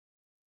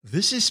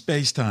This is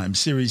Spacetime,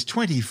 Series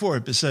 24,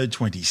 Episode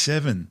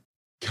 27.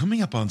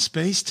 Coming up on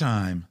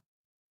Spacetime,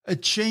 a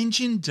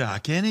change in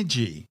dark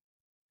energy.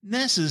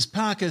 NASA's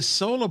Parker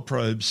Solar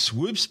Probe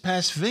swoops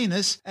past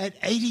Venus at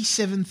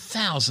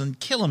 87,000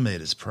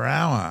 kilometers per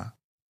hour.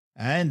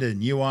 And a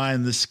new eye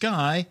in the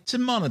sky to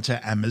monitor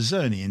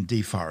Amazonian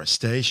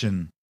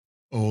deforestation.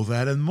 All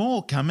that and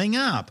more coming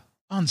up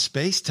on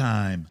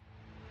Spacetime.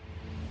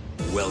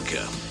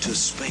 Welcome to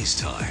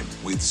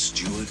Spacetime with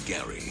Stuart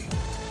Gary.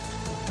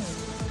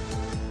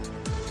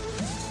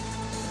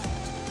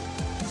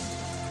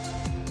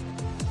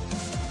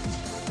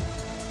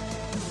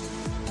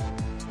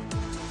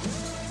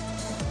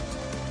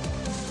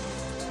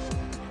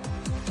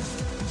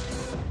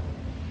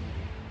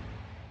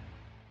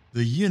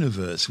 The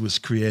universe was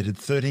created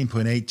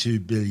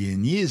 13.82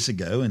 billion years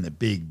ago in the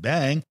Big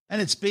Bang,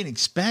 and it's been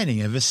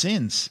expanding ever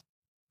since.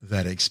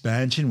 That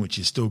expansion, which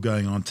is still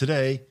going on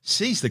today,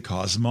 sees the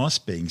cosmos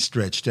being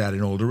stretched out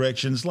in all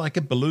directions like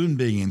a balloon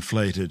being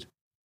inflated.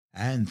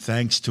 And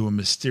thanks to a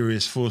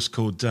mysterious force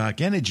called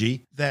dark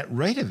energy, that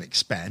rate of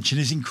expansion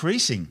is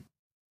increasing.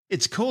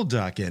 It's called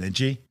dark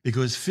energy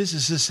because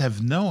physicists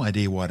have no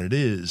idea what it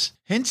is,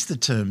 hence the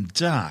term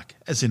dark,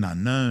 as in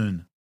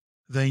unknown.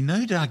 They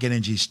know dark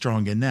energy is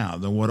stronger now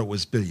than what it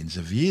was billions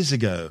of years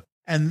ago,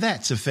 and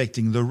that's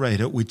affecting the rate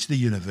at which the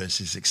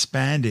universe is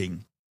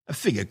expanding, a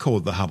figure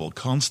called the Hubble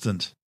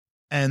constant.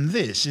 And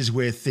this is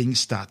where things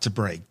start to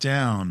break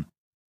down.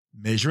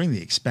 Measuring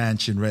the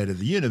expansion rate of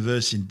the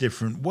universe in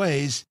different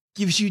ways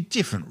gives you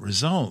different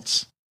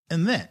results,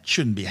 and that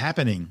shouldn't be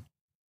happening.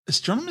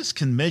 Astronomers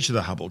can measure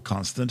the Hubble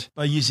constant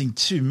by using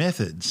two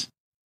methods.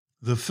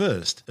 The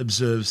first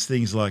observes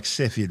things like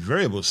Cepheid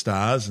variable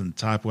stars and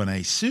Type 1a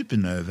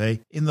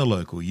supernovae in the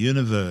local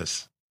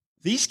universe.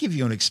 These give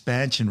you an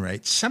expansion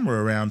rate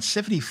somewhere around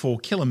 74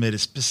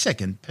 kilometers per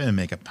second per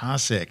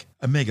megaparsec,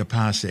 a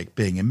megaparsec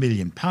being a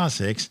million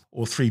parsecs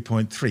or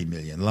 3.3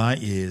 million light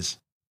years.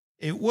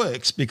 It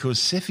works because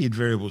Cepheid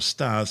variable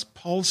stars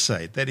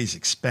pulsate, that is,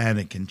 expand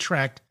and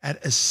contract,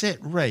 at a set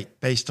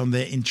rate based on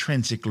their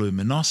intrinsic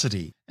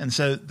luminosity, and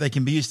so they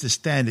can be used as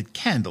standard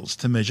candles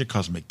to measure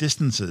cosmic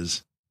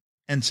distances.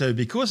 And so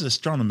because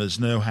astronomers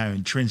know how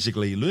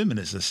intrinsically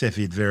luminous a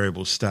Cepheid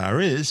variable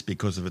star is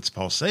because of its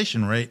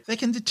pulsation rate, they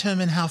can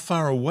determine how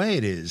far away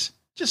it is.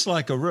 Just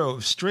like a row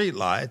of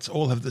streetlights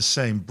all have the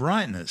same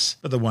brightness,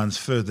 but the ones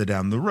further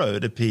down the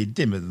road appear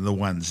dimmer than the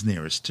ones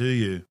nearest to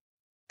you.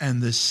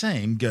 And the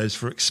same goes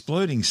for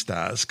exploding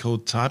stars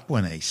called Type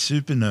 1a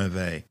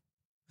supernovae.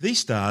 These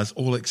stars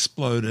all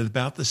explode at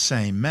about the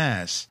same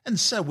mass, and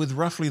so with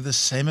roughly the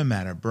same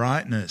amount of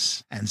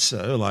brightness. And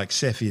so, like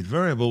Cepheid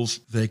variables,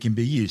 they can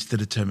be used to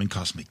determine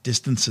cosmic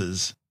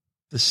distances.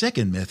 The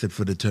second method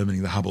for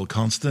determining the Hubble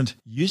constant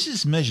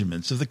uses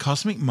measurements of the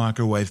cosmic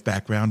microwave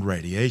background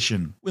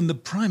radiation, when the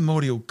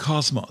primordial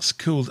cosmos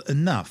cooled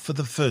enough for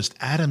the first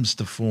atoms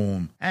to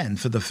form, and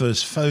for the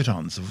first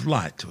photons of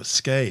light to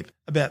escape,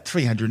 about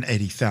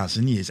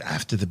 380,000 years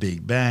after the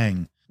Big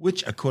Bang,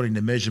 which, according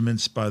to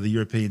measurements by the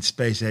European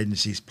Space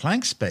Agency's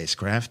Planck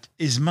spacecraft,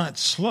 is much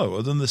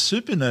slower than the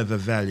supernova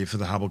value for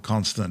the Hubble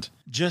constant,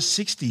 just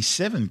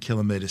 67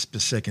 kilometers per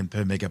second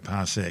per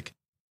megaparsec.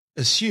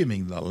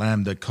 Assuming the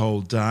lambda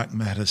cold dark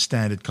matter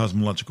standard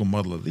cosmological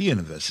model of the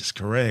universe is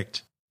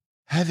correct.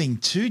 Having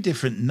two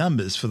different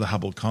numbers for the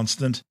Hubble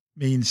constant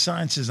means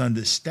science's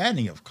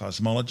understanding of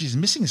cosmology is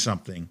missing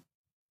something.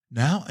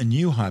 Now, a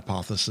new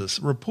hypothesis,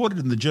 reported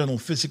in the journal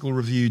Physical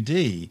Review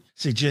D,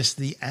 suggests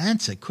the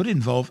answer could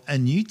involve a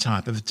new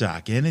type of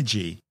dark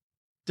energy.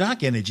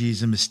 Dark energy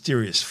is a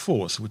mysterious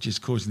force which is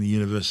causing the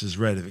universe's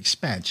rate of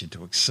expansion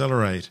to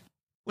accelerate.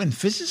 When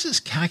physicists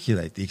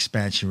calculate the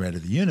expansion rate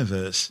of the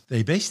universe,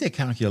 they base their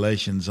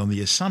calculations on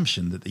the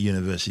assumption that the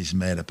universe is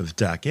made up of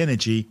dark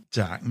energy,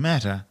 dark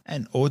matter,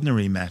 and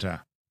ordinary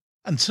matter.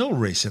 Until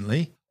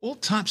recently, all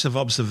types of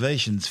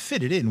observations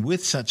fitted in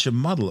with such a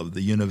model of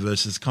the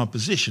universe's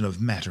composition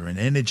of matter and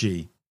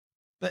energy.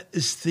 But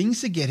as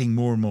things are getting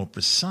more and more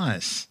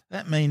precise,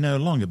 that may no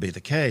longer be the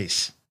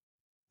case.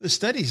 The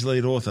study's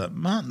lead author,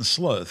 Martin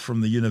Sloth from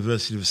the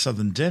University of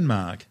Southern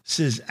Denmark,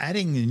 says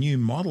adding a new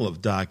model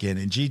of dark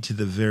energy to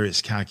the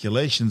various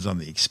calculations on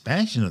the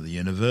expansion of the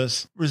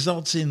universe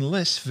results in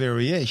less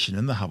variation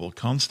in the Hubble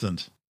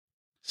constant.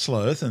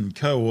 Sloth and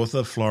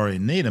co-author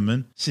Florian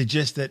Niederman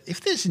suggest that if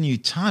there's a new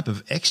type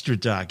of extra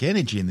dark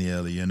energy in the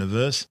early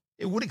universe,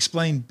 it would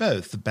explain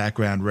both the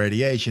background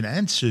radiation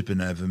and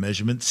supernova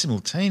measurements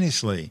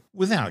simultaneously,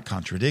 without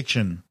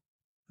contradiction.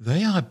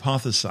 They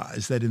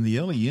hypothesize that in the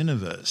early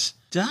universe,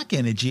 dark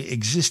energy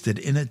existed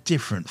in a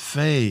different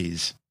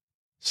phase.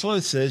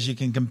 Sloth says you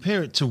can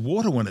compare it to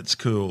water when it's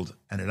cooled,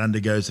 and it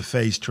undergoes a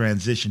phase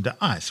transition to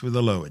ice with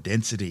a lower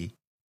density.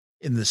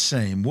 In the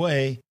same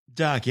way,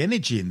 dark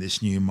energy in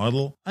this new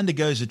model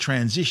undergoes a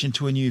transition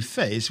to a new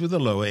phase with a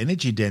lower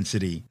energy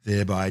density,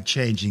 thereby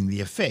changing the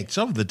effects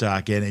of the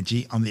dark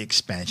energy on the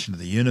expansion of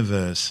the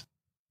universe.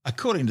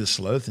 According to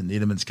Sloth and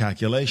Niederman's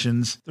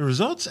calculations, the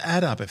results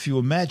add up if you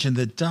imagine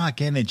that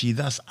dark energy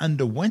thus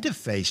underwent a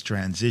phase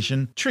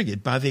transition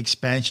triggered by the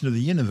expansion of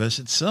the universe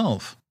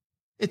itself.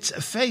 It's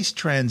a phase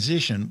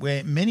transition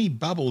where many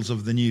bubbles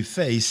of the new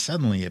phase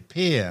suddenly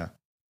appear.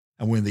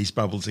 And when these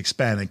bubbles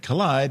expand and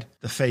collide,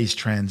 the phase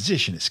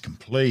transition is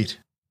complete.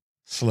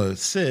 Sloth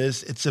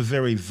says it's a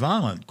very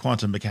violent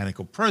quantum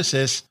mechanical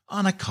process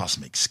on a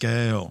cosmic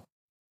scale.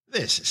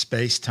 This is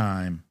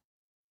space-time.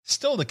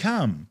 Still to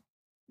come,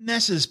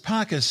 NASA's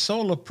Parker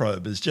Solar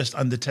Probe has just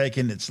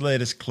undertaken its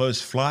latest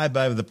close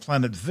flyby of the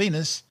planet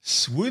Venus,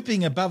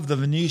 swooping above the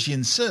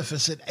Venusian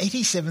surface at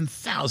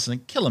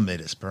 87,000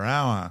 kilometers per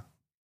hour.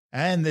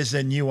 And there's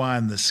a new eye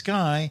in the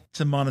sky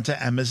to monitor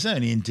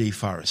Amazonian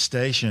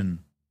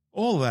deforestation.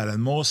 All that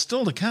and more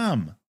still to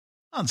come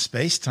on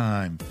Space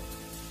Time.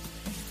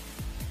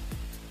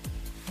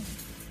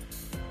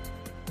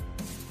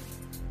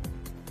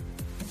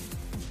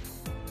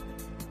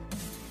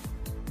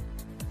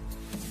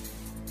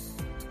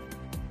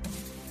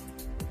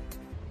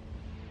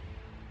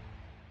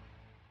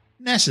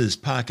 NASA's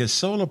Parker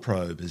Solar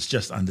Probe has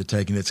just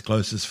undertaken its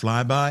closest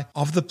flyby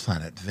of the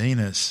planet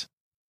Venus.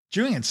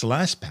 During its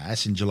last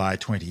pass in July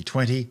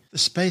 2020, the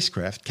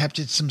spacecraft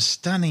captured some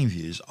stunning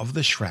views of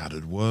the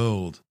shrouded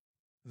world.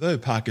 Though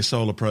Parker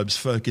Solar Probe's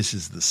focus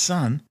is the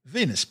Sun,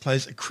 Venus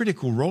plays a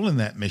critical role in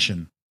that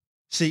mission.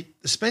 See,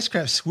 the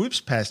spacecraft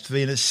swoops past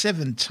Venus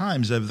 7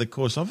 times over the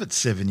course of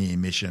its 7-year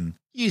mission,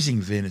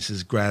 using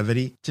Venus's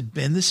gravity to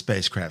bend the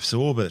spacecraft's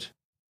orbit.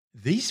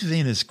 These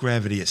Venus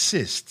gravity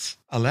assists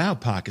allow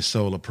Parker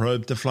Solar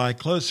Probe to fly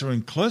closer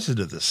and closer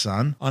to the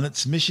Sun on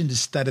its mission to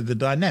study the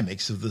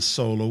dynamics of the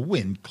solar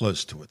wind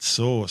close to its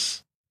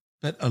source.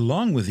 But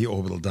along with the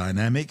orbital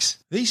dynamics,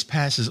 these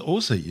passes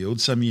also yield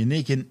some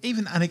unique and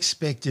even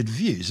unexpected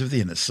views of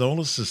the inner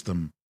solar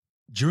system.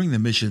 During the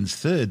mission's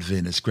third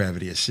Venus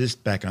gravity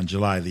assist back on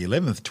July the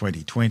 11th,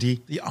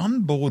 2020, the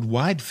onboard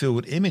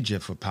wide-field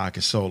imager for Parker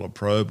Solar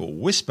Probe, or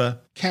WISPR,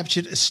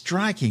 captured a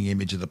striking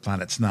image of the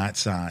planet's night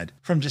side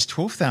from just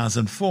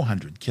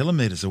 12,400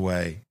 kilometres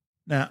away.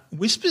 Now,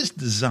 WISPR is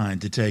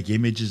designed to take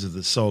images of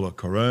the solar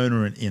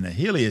corona and inner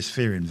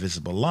heliosphere in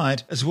visible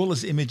light, as well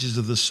as images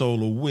of the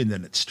solar wind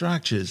and its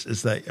structures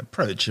as they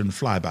approach and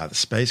fly by the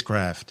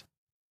spacecraft.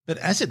 But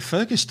as it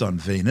focused on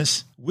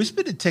Venus,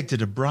 WISPR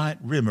detected a bright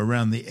rim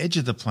around the edge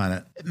of the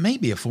planet. It may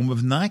be a form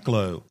of night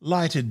glow,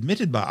 light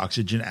emitted by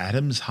oxygen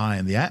atoms high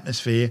in the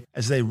atmosphere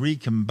as they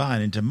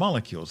recombine into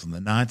molecules on the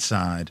night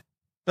side.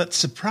 But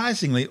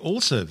surprisingly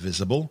also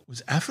visible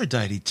was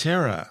Aphrodite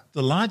Terra,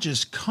 the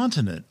largest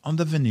continent on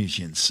the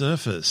Venusian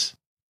surface.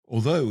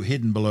 Although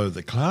hidden below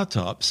the cloud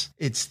tops,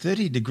 its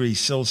 30 degrees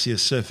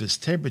Celsius surface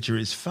temperature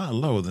is far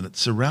lower than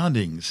its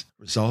surroundings,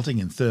 resulting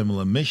in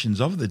thermal emissions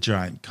of the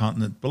giant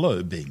continent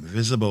below being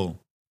visible.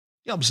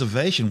 The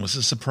observation was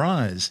a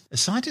surprise,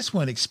 as scientists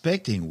weren't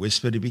expecting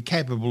WISPR to be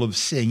capable of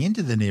seeing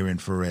into the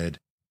near-infrared.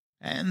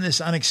 And this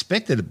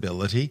unexpected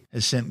ability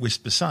has sent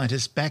WISPR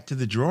scientists back to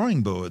the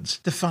drawing boards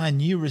to find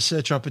new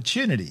research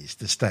opportunities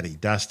to study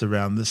dust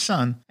around the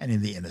Sun and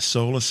in the inner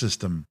solar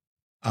system.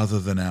 Other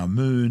than our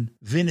moon,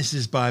 Venus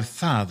is by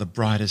far the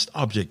brightest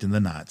object in the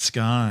night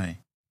sky.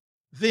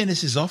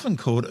 Venus is often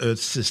called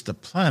Earth's sister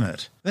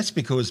planet. That's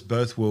because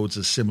both worlds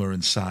are similar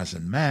in size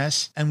and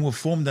mass and were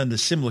formed under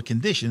similar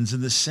conditions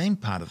in the same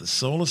part of the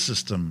solar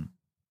system.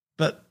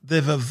 But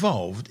they've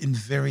evolved in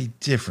very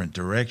different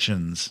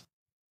directions.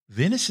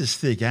 Venus's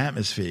thick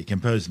atmosphere,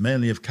 composed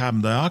mainly of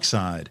carbon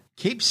dioxide,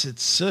 keeps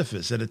its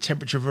surface at a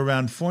temperature of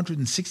around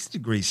 460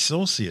 degrees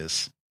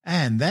Celsius.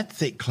 And that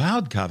thick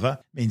cloud cover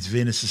means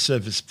Venus's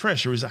surface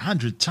pressure is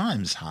 100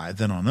 times higher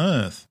than on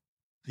Earth.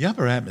 The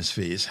upper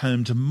atmosphere is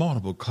home to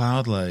multiple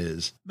cloud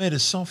layers made of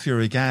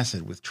sulfuric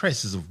acid with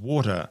traces of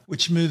water,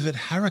 which move at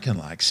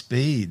hurricane-like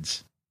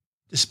speeds.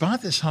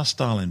 Despite this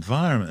hostile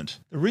environment,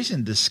 the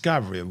recent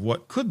discovery of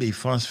what could be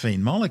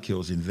phosphine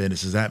molecules in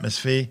Venus's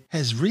atmosphere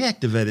has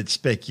reactivated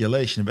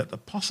speculation about the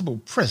possible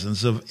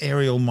presence of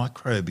aerial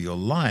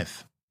microbial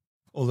life.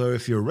 Although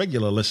if you're a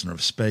regular listener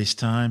of Space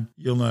Time,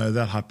 you'll know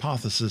that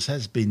hypothesis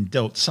has been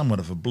dealt somewhat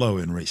of a blow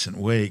in recent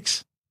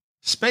weeks.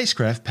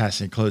 Spacecraft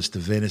passing close to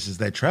Venus as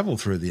they travel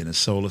through the inner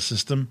solar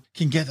system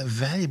can gather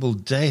valuable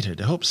data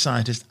to help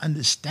scientists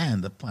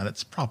understand the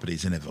planet's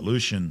properties and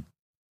evolution.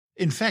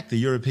 In fact, the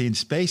European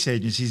Space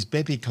Agency's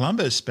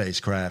Bepi-Colombo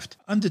spacecraft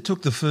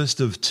undertook the first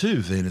of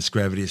 2 Venus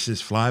gravity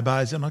assist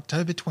flybys in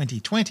October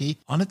 2020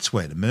 on its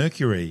way to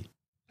Mercury.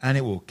 And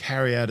it will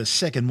carry out a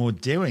second, more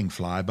daring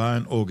flyby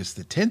on August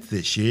the 10th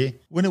this year,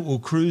 when it will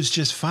cruise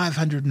just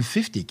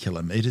 550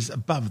 kilometres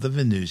above the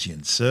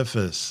Venusian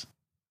surface.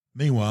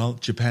 Meanwhile,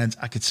 Japan's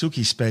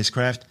Akatsuki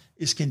spacecraft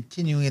is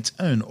continuing its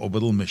own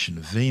orbital mission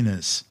of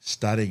Venus,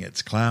 studying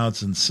its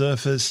clouds and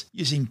surface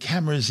using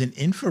cameras in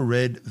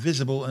infrared,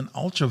 visible and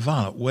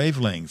ultraviolet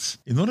wavelengths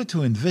in order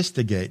to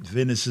investigate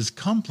Venus's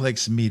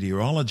complex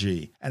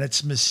meteorology and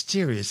its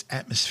mysterious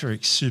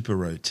atmospheric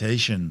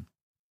superrotation.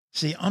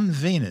 See, on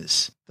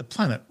Venus, the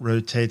planet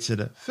rotates at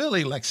a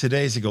fairly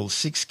lackadaisical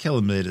 6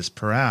 kilometres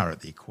per hour at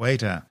the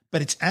equator,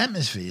 but its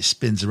atmosphere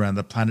spins around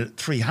the planet at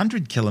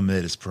 300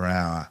 kilometres per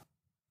hour.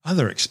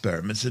 Other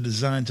experiments are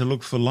designed to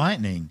look for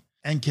lightning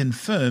and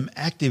confirm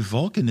active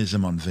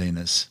volcanism on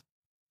Venus.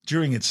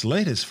 During its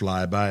latest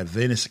flyby of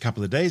Venus a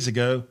couple of days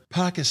ago,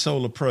 Parker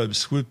Solar Probe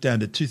swooped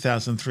down to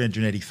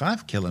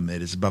 2,385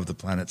 kilometres above the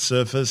planet's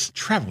surface,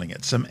 travelling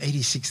at some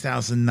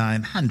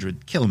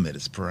 86,900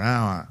 kilometres per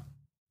hour.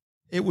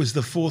 It was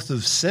the fourth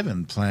of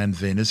 7 planned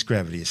Venus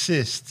gravity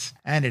assists,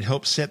 and it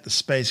helped set the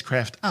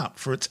spacecraft up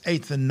for its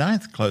 8th and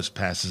 9th close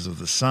passes of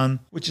the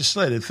Sun, which are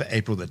slated for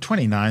April the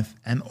 29th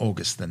and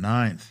August the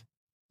 9th.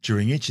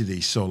 During each of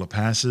these solar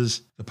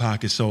passes, the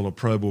Parker Solar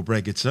Probe will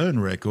break its own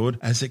record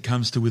as it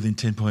comes to within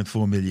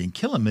 10.4 million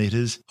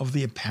kilometres of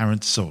the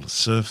apparent solar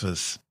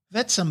surface.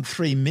 That's some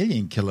 3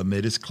 million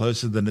kilometres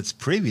closer than its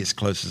previous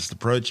closest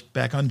approach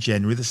back on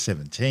January the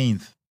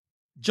 17th.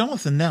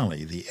 Jonathan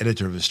Nally, the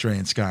editor of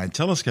Australian Sky and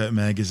Telescope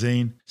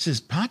magazine, says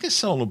Parker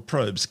Solar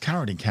Probe's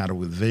current encounter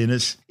with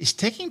Venus is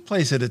taking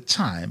place at a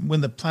time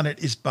when the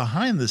planet is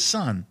behind the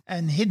Sun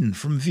and hidden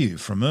from view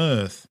from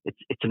Earth.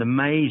 It's an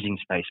amazing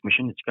space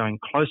mission. It's going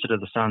closer to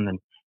the Sun than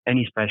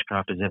any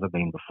spacecraft has ever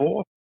been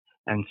before,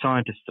 and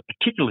scientists are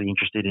particularly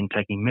interested in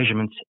taking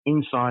measurements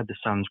inside the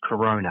Sun's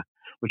corona,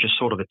 which is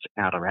sort of its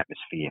outer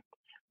atmosphere,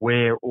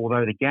 where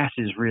although the gas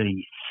is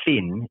really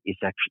thin, it's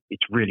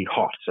really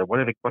hot. So what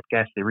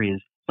gas there is,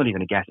 it's not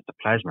even a gas, it's a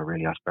plasma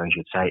really, I suppose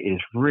you'd say. It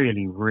is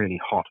really, really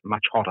hot,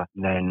 much hotter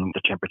than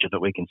the temperature that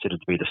we consider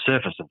to be the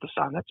surface of the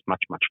Sun. That's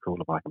much, much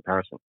cooler by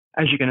comparison.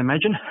 As you can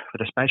imagine,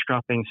 with a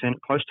spacecraft being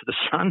sent close to the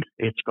Sun,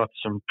 it's got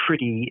some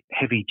pretty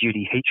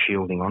heavy-duty heat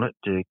shielding on it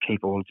to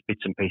keep all its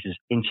bits and pieces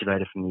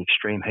insulated from the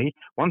extreme heat.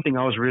 One thing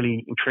I was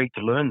really intrigued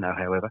to learn, though,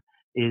 however,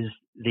 is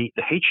the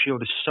heat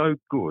shield is so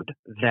good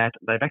that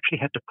they've actually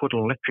had to put an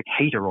electric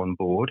heater on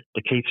board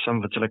to keep some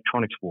of its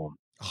electronics warm.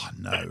 Oh,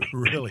 no,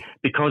 really?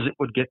 Because it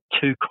would get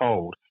too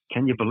cold.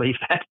 Can you believe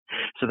that?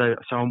 So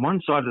on one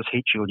side of this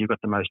heat shield, you've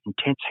got the most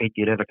intense heat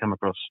you'd ever come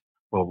across,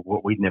 well,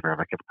 what we'd never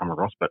ever come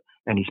across, but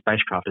any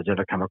spacecraft has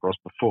ever come across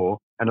before.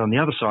 And on the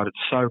other side, it's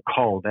so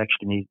cold, they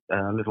actually need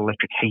little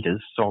electric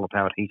heaters,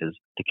 solar-powered heaters,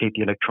 to keep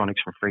the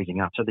electronics from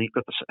freezing up. So you've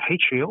got this heat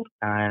shield,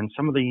 and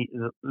some of the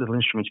little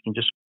instruments can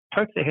just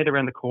poke their head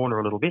around the corner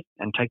a little bit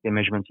and take their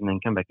measurements and then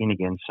come back in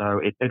again. So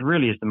it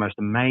really is the most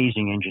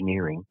amazing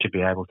engineering to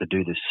be able to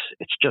do this.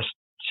 It's just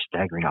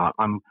staggering.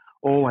 I'm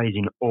always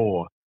in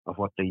awe of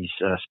what these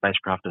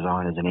spacecraft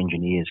designers and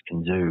engineers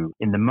can do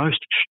in the most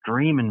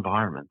extreme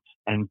environments,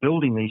 and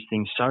building these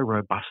things so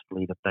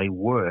robustly that they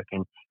work.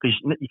 And because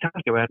you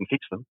can't go out and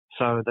fix them,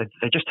 so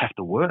they just have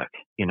to work,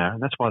 you know.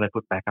 That's why they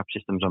put backup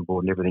systems on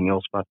board and everything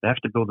else, but they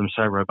have to build them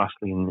so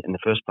robustly in the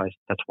first place.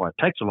 That's why it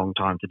takes a long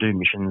time to do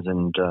missions,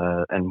 and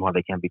why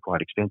they can be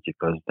quite expensive,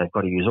 because they've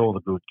got to use all the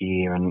good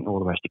gear and all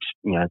the most,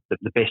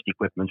 the best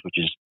equipment, which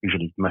is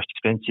usually the most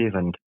expensive,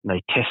 and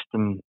they test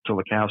them till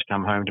the cows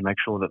come home to make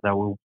sure that they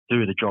will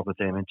do the job that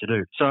they're meant to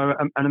do. So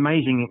an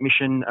amazing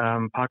mission,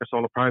 Parker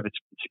Solar Probe. It's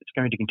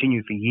going to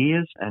continue for years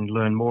and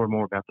learn more and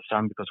more about the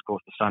Sun, because, of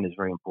course, the Sun is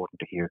very important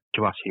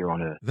to us here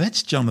on Earth.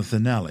 That's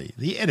Jonathan Nally,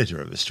 the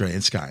editor of Australian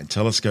Sky and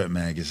Telescope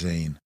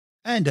magazine.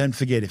 And don't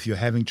forget, if you're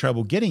having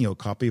trouble getting your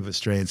copy of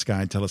Australian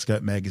Sky and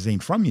Telescope magazine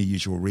from your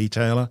usual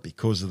retailer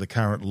because of the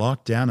current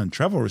lockdown and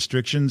travel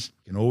restrictions,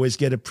 you can always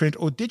get a print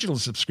or digital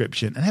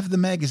subscription and have the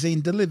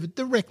magazine delivered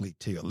directly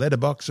to your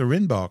letterbox or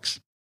inbox.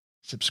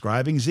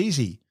 Subscribing's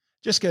easy.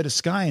 Just go to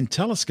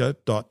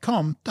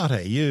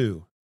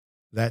skyandtelescope.com.au.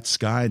 That's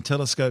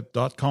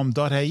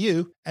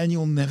skyandtelescope.com.au, and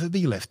you'll never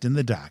be left in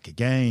the dark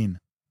again.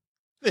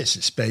 This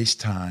is Space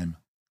Time.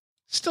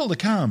 Still to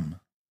come,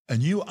 a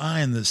new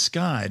eye in the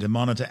sky to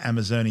monitor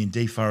Amazonian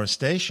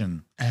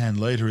deforestation. And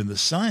later in the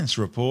science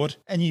report,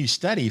 a new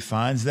study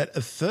finds that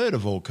a third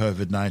of all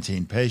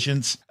COVID-19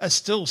 patients are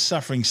still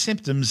suffering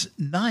symptoms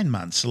 9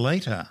 months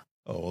later.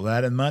 All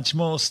that and much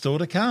more still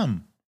to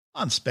come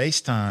on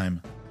Space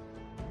Time.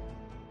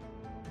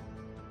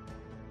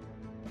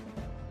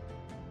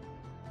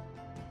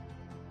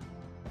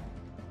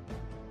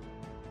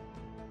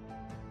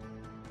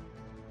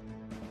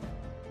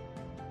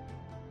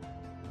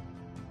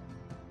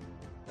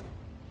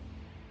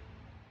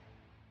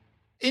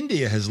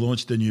 India has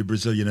launched a new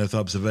Brazilian Earth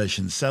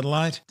observation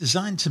satellite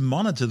designed to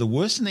monitor the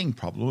worsening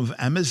problem of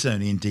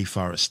Amazonian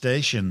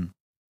deforestation.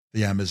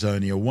 The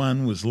Amazonia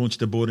 1 was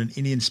launched aboard an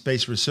Indian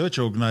space research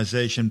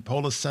organisation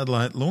Polar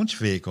Satellite Launch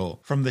Vehicle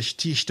from the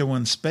Satish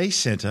Dhawan Space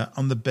Centre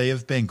on the Bay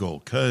of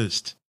Bengal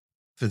coast.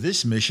 For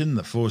this mission,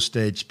 the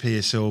 4-stage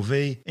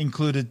PSLV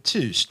included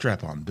 2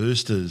 strap-on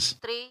boosters.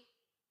 3,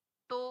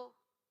 2,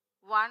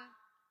 1,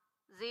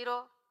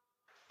 0.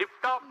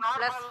 Plus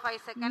 5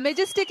 seconds.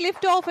 Majestic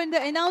liftoff and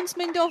the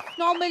announcement of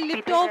normal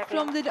liftoff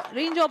from the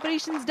Range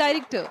Operations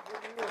Director.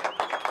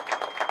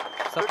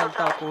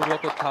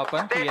 सफलतापूर्वक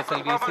उत्थापन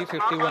PSLV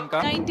 51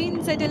 का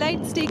 19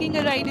 satellites taking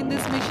a ride in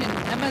this mission.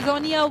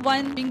 Amazonia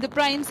 1 being the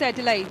prime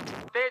satellite.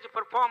 Stage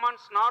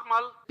performance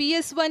normal.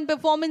 PS1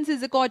 performance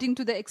is according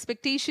to the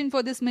expectation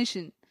for this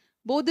mission.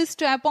 Both the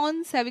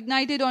strap-ons have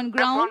ignited on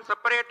ground.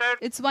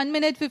 It's 1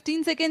 minute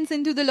 15 seconds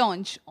into the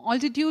launch.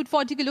 Altitude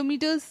 40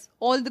 kilometers.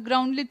 All the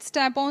ground-lit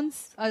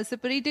strap-ons are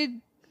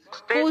separated.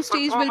 Stage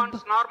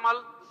performance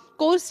normal.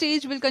 Core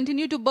stage will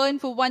continue to burn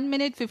for 1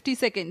 minute 50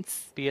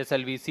 seconds.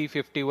 PSLV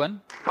C51.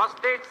 First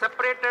stage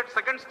separated,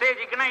 second stage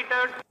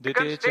ignited, Dvitiya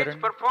second stage charan.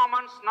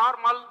 performance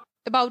normal.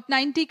 About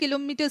 90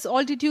 kilometers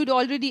altitude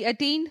already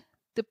attained.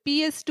 The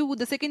PS2,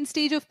 the second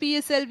stage of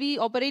PSLV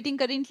operating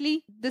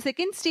currently. The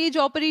second stage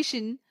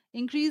operation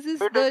increases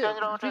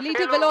the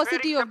relative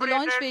velocity of the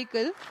launch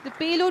vehicle. The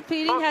payload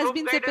fairing has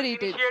been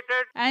separated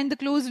and the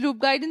closed loop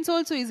guidance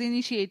also is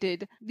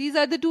initiated. These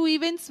are the two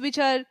events which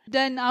are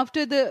done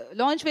after the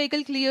launch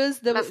vehicle clears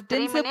the Plus 3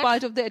 denser minutes.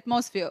 part of the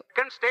atmosphere.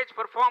 Second stage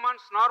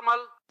performance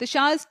normal. The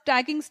Shah's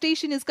tracking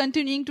station is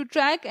continuing to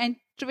track and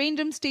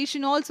Conundrum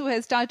station also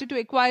has started to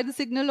acquire the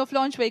signal of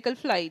launch vehicle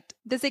flight.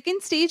 The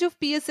second stage of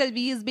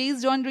PSLV is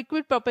based on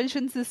liquid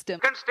propulsion system.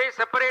 Second stage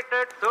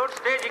separated, third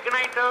stage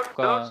ignited,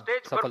 third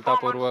stage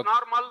सफलतापूर्वक performance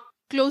normal.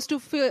 Close to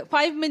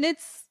 5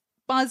 minutes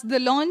past the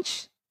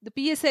launch, the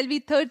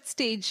PSLV third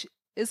stage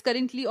is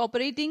currently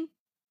operating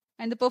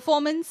and the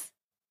performance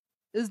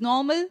is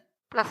normal.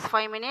 Plus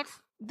 5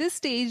 minutes. This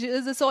stage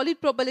is a solid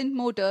propellant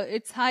motor.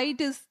 Its height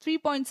is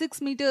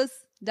 3.6 meters,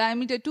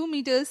 diameter 2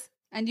 meters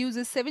and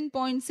uses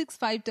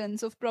 7.65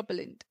 tons of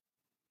propellant.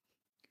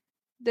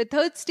 The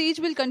third stage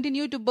will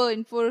continue to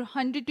burn for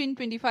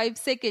 125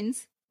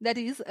 seconds, that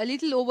is a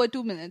little over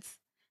 2 minutes.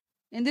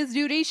 In this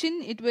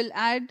duration, it will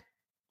add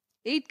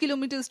 8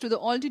 kilometers to the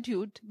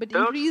altitude but Third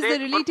increase the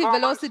stage relative performance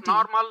velocity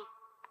normal.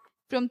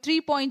 from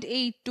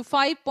 3.8 to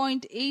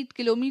 5.8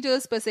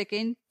 kilometers per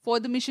second for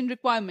the mission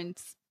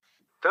requirements.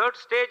 Third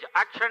stage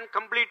action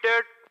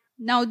completed.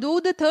 Now, though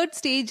the third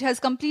stage has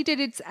completed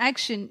its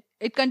action,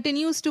 it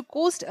continues to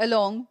coast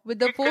along with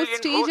the Vehicle fourth in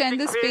stage and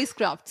the coasting phase.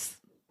 spacecrafts.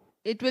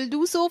 It will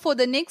do so for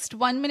the next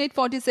 1 minute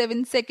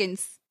 47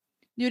 seconds,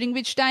 during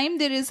which time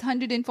there is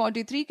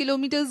 143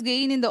 kilometers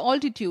gain in the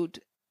altitude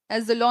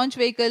as the launch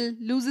vehicle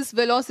loses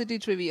velocity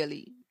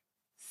trivially.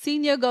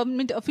 Senior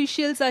government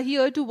officials are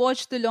here to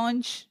watch the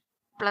launch.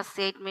 Plus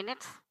 8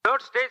 minutes.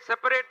 Third stage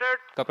separated.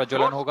 का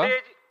प्रज्वलन Fourth होगा.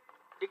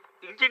 stage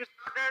engine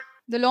started.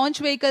 The launch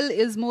vehicle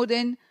is more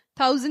than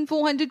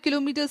 1,400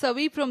 kilometers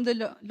away from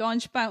the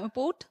launch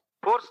port.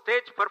 Fourth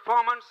stage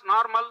performance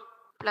normal.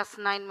 Plus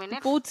 9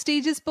 minutes. Fourth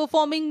stage is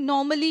performing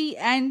normally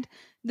and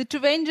the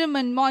Conundrum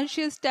and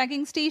Mauritius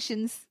tracking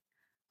stations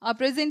are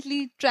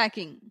presently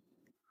tracking.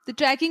 The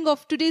tracking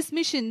of today's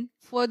mission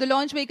for the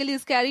launch vehicle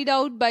is carried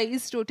out by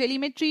ISRO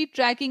Telemetry,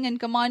 Tracking and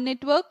Command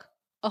Network,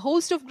 a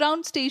host of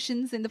ground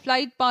stations in the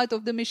flight path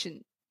of the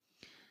mission.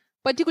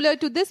 Particular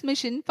to this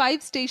mission,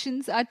 5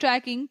 stations are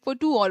tracking for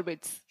 2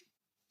 orbits.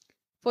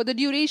 For the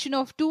duration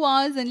of 2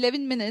 hours and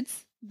 11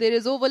 minutes, there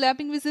is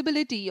overlapping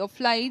visibility of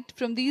flight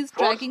from these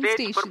Fourth tracking stage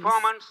stations.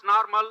 performance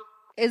normal.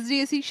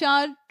 SDSC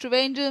Shar,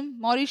 Conundrum,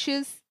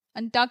 Mauritius,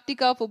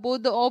 Antarctica for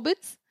both the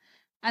orbits,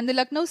 and the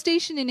Lucknow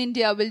station in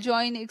India will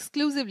join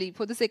exclusively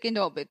for the second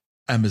orbit.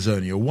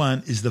 Amazonia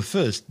 1 is the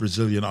first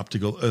Brazilian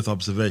optical Earth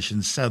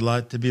observation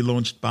satellite to be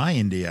launched by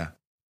India.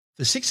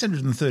 The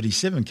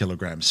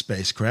 637-kilogram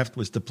spacecraft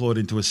was deployed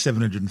into a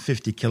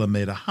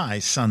 750-kilometre high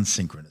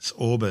sun-synchronous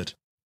orbit.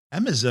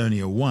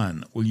 Amazonia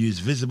 1 will use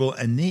visible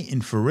and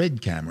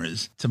near-infrared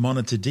cameras to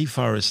monitor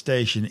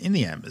deforestation in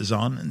the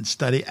Amazon and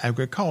study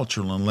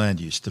agricultural and land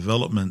use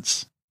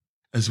developments.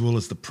 As well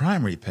as the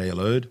primary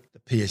payload, the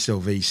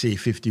PSLV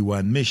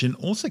C-51 mission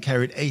also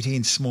carried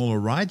 18 smaller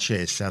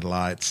rideshare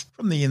satellites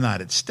from the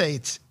United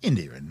States,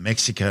 India and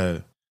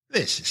Mexico.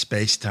 This is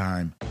Space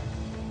Time.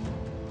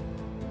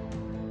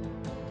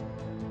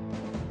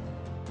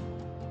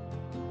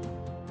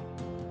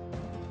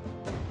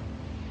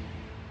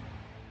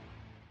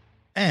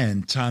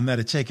 And time now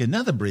to take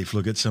another brief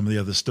look at some of the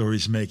other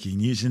stories making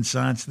news in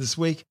science this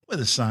week with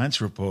a science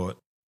report.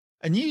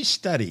 A new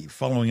study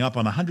following up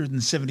on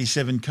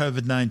 177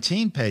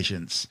 COVID-19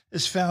 patients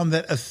has found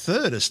that a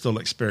third are still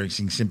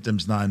experiencing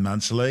symptoms 9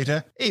 months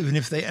later, even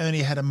if they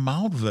only had a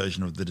mild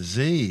version of the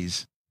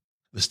disease.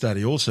 The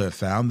study also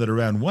found that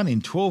around 1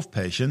 in 12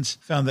 patients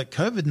found that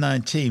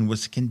COVID-19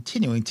 was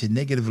continuing to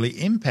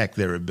negatively impact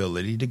their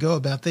ability to go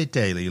about their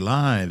daily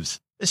lives,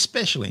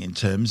 especially in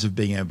terms of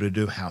being able to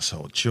do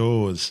household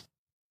chores.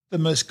 The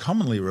most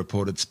commonly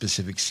reported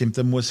specific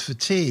symptom was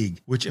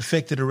fatigue, which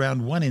affected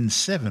around 1 in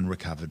 7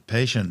 recovered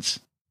patients.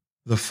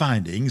 The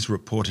findings,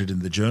 reported in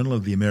the Journal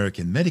of the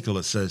American Medical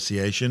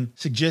Association,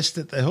 suggest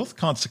that the health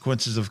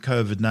consequences of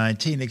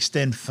COVID-19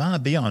 extend far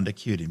beyond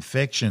acute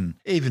infection,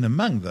 even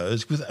among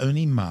those with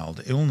only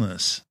mild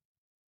illness.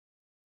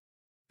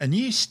 A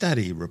new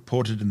study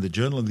reported in the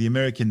Journal of the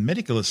American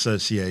Medical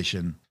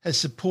Association has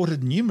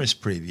supported numerous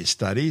previous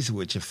studies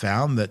which have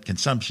found that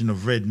consumption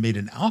of red meat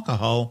and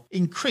alcohol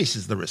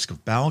increases the risk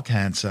of bowel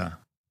cancer.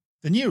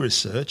 The new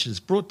research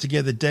has brought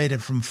together data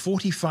from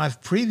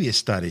 45 previous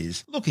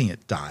studies looking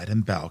at diet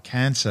and bowel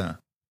cancer.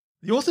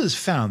 The authors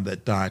found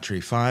that dietary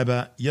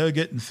fibre,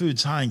 yogurt and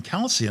foods high in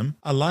calcium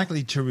are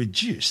likely to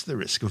reduce the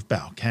risk of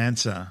bowel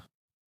cancer.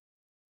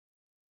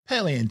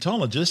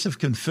 Paleontologists have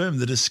confirmed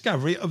the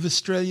discovery of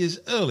Australia's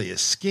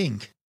earliest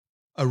skink.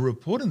 A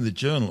report in the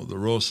Journal of the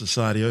Royal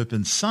Society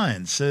Open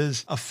Science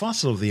says a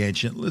fossil of the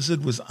ancient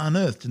lizard was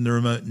unearthed in the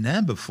remote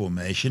Namba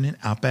Formation in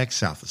outback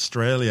South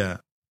Australia.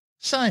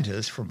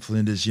 Scientists from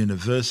Flinders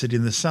University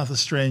and the South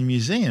Australian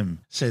Museum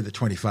say the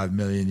 25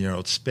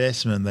 million-year-old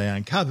specimen they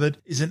uncovered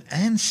is an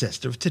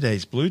ancestor of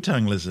today's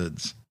blue-tongue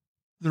lizards.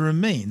 The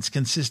remains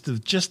consist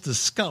of just a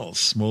skull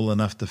small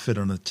enough to fit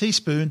on a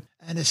teaspoon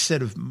and a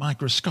set of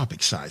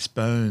microscopic-sized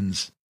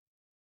bones.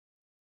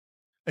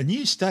 A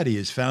new study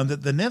has found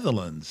that the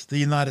Netherlands, the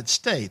United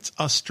States,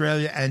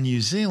 Australia and New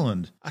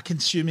Zealand are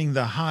consuming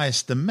the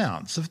highest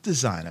amounts of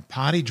designer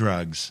party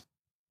drugs.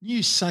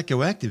 New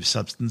psychoactive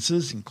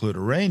substances include a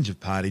range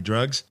of party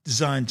drugs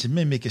designed to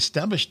mimic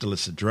established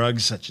illicit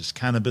drugs such as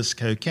cannabis,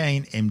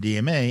 cocaine,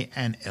 MDMA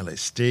and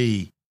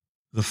LSD.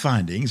 The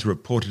findings,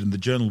 reported in the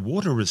journal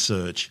Water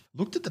Research,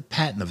 looked at the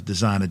pattern of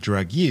designer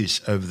drug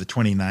use over the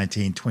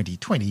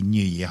 2019-2020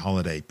 New Year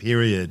holiday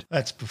period.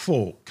 That's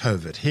before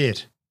COVID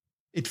hit.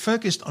 It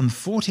focused on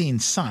 14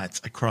 sites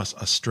across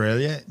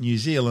Australia, New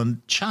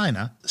Zealand,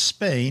 China,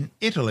 Spain,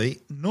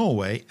 Italy,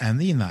 Norway and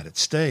the United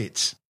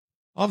States.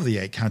 Of the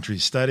 8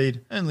 countries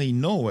studied, only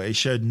Norway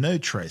showed no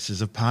traces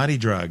of party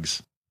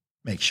drugs.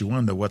 Makes you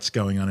wonder what's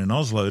going on in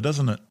Oslo,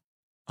 doesn't it?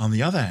 On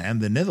the other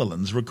hand, the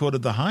Netherlands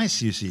recorded the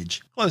highest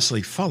usage,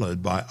 closely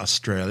followed by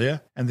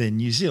Australia and then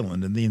New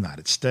Zealand and the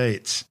United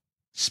States.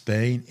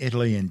 Spain,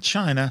 Italy and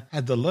China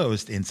had the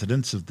lowest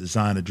incidence of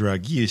designer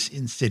drug use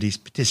in cities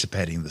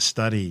participating in the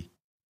study.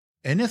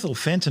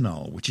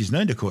 N-ethylfentanyl, which is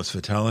known to cause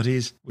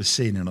fatalities, was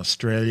seen in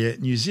Australia,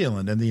 New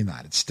Zealand and the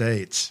United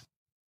States.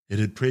 It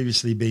had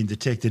previously been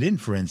detected in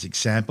forensic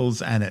samples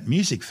and at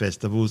music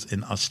festivals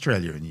in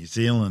Australia and New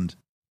Zealand.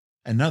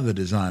 Another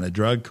designer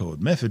drug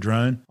called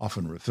mephedrone,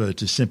 often referred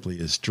to simply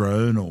as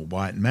drone or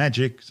white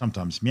magic,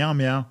 sometimes meow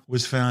meow,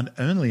 was found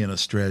only in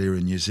Australia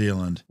and New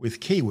Zealand,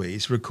 with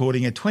Kiwis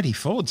recording a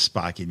 20-fold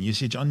spike in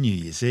usage on New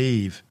Year's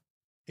Eve.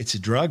 It's a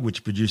drug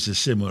which produces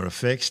similar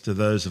effects to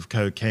those of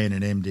cocaine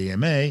and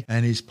MDMA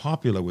and is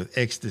popular with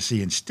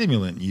ecstasy and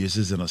stimulant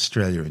users in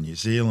Australia and New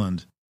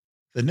Zealand.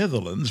 The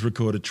Netherlands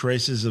recorded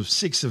traces of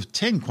 6 of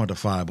 10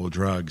 quantifiable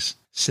drugs.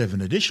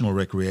 7 additional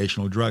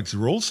recreational drugs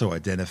were also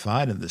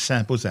identified in the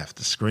samples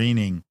after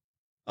screening.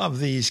 Of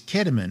these,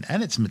 ketamine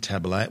and its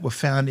metabolite were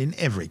found in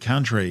every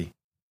country.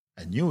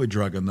 A newer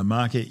drug on the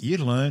market,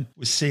 Eutalone,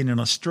 was seen in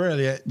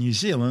Australia, New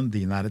Zealand, the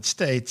United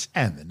States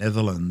and the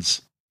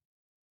Netherlands.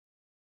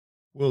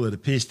 Well, it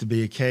appears to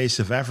be a case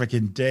of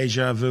African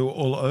déjà vu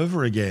all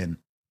over again.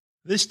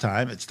 This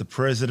time, it's the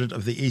president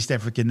of the East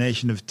African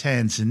nation of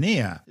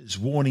Tanzania who's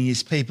warning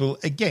his people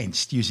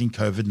against using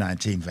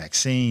COVID-19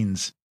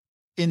 vaccines.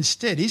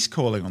 Instead, he's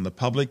calling on the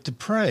public to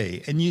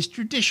pray and use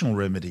traditional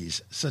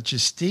remedies such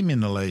as steam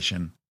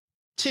inhalation.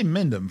 Tim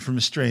Mendham from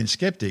Australian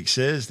Skeptics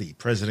says the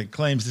president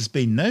claims there's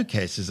been no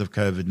cases of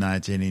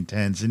COVID-19 in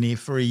Tanzania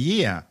for a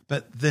year,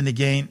 but then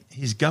again,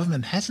 his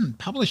government hasn't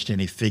published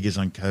any figures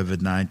on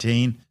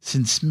COVID-19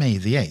 since May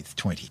the 8th,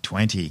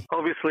 2020.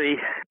 Obviously,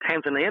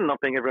 Tanzania, not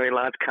being a very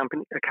large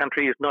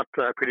country, is not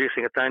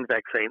producing its own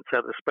vaccine,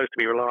 so they're supposed to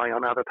be relying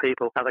on other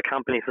people, other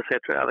companies,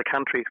 etc., other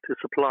countries to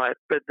supply it.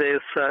 But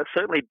there's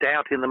certainly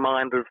doubt in the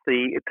mind of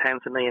the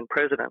Tanzanian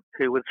president,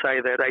 who would say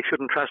that they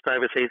shouldn't trust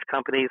overseas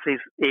companies.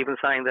 He's even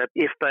saying that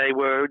if they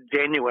were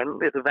genuine,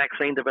 if the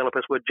vaccine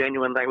developers were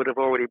genuine, they would have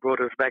already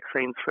brought us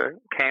vaccines for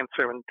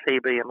cancer and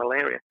TB and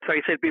malaria. So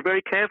he said, be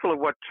very careful of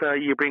what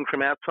you bring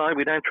from outside.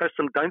 We don't trust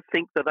them. Don't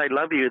think that they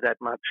love you that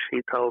much,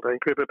 he told a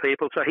group of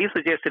people. So he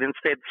suggested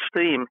instead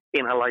steam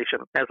inhalation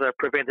as a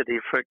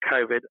preventative for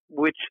COVID,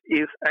 which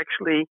is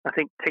actually, I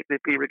think,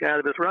 technically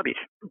regarded as rubbish.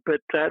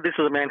 But this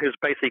is a man who's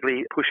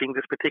basically pushing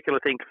this particular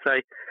thing to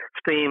say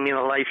steam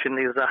inhalation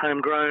is a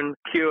homegrown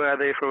cure,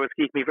 therefore it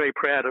keeps me very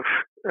proud of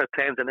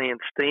Tanzanian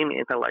steam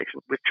inhalation,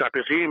 which I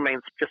presume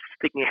means just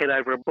sticking your head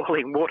over a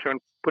boiling water and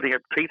putting a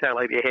tea towel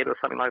over your head or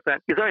something like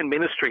that. His own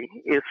ministry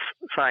is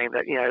saying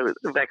that,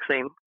 the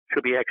vaccine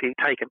should be actually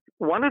taken.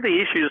 One of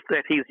the issues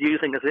that he's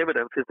using as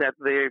evidence is that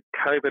their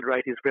COVID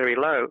rate is very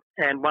low.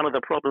 And one of the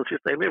problems is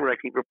they've never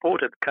actually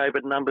reported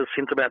COVID numbers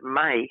since about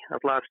May of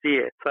last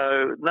year.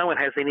 So no one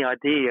has any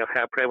idea of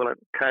how prevalent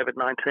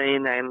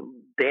COVID-19 and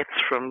deaths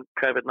from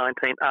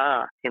COVID-19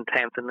 are in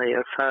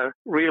Tanzania. So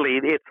really,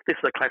 this is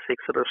a classic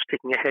sort of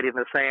sticking your head in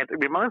the sand.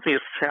 It reminds me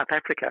of South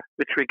Africa,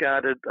 which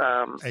regarded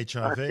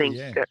HIV,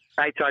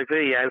 HIV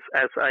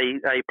as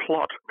a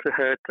plot to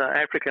hurt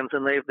Africans,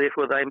 and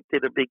therefore they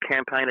did a big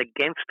campaign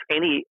against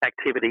any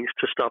activities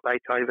to stop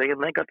HIV,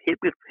 and they got hit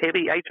with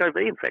heavy HIV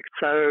infections.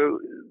 So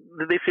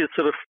this is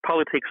sort of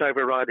politics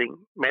overriding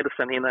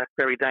medicine in a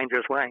very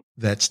dangerous way.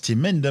 That's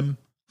Tim Mendham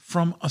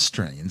from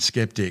Australian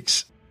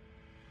Skeptics.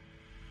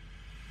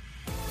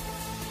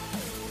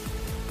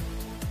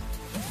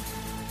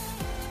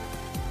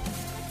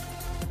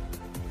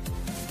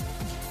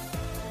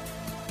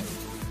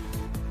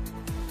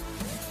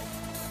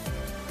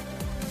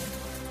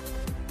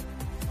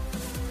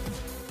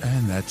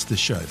 And that's the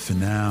show for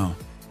now.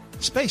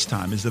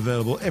 Spacetime is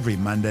available every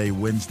Monday,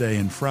 Wednesday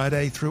and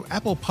Friday through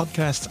Apple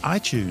Podcasts,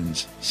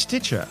 iTunes,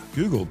 Stitcher,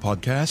 Google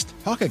Podcast,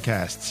 Pocket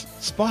Casts,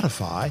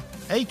 Spotify,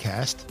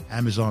 Acast,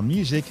 Amazon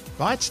Music,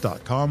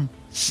 Bytes.com,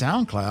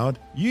 SoundCloud,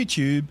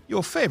 YouTube,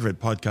 your favourite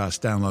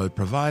podcast download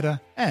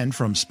provider, and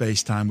from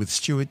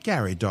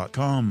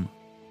spacetimewithstuartgary.com.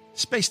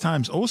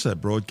 Spacetime's also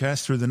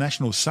broadcast through the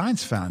National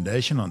Science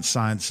Foundation on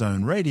Science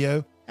Zone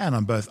Radio and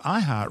on both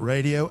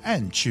iHeartRadio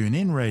and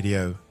TuneIn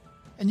Radio.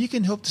 And you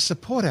can help to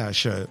support our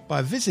show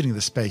by visiting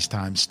the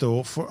Spacetime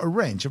store for a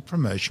range of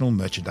promotional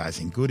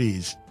merchandising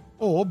goodies,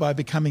 or by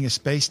becoming a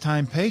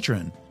Spacetime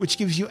patron, which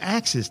gives you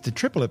access to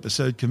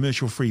triple-episode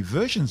commercial-free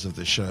versions of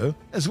the show,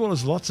 as well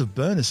as lots of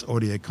bonus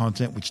audio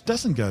content which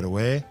doesn't go to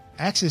air,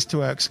 access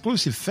to our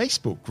exclusive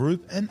Facebook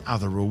group, and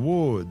other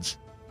rewards.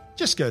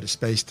 Just go to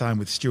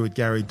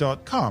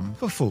spacetimewithstuartgary.com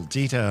for full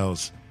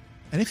details.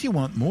 And if you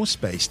want more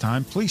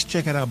Spacetime, please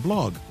check out our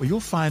blog, where you'll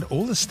find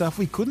all the stuff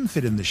we couldn't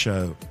fit in the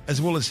show,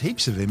 as well as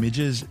heaps of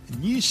images,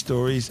 news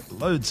stories,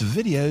 loads of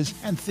videos,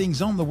 and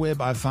things on the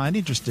web I find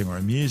interesting or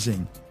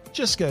amusing.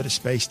 Just go to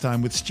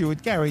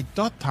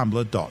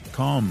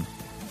spacetimewithstuartgary.tumblr.com.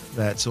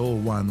 That's all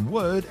one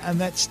word, and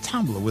that's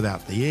Tumblr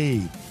without the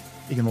E.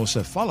 You can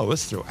also follow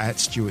us through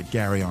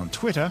 @StuartGary on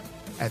Twitter,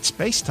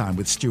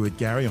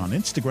 @SpaceTimeWithStuartGary on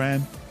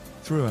Instagram,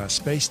 through our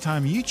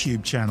Spacetime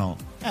YouTube channel,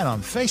 and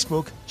on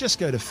Facebook, just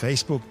go to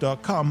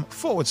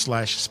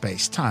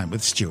facebook.com/Spacetime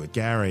with Stuart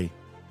Gary.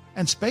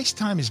 And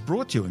Spacetime is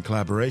brought to you in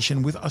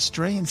collaboration with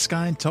Australian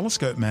Sky and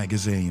Telescope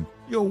magazine,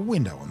 your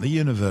window on the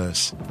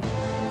universe.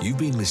 You've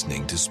been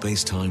listening to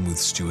Spacetime with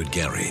Stuart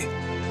Gary.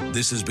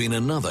 This has been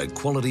another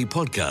quality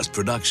podcast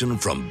production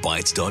from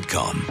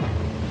Bytes.com.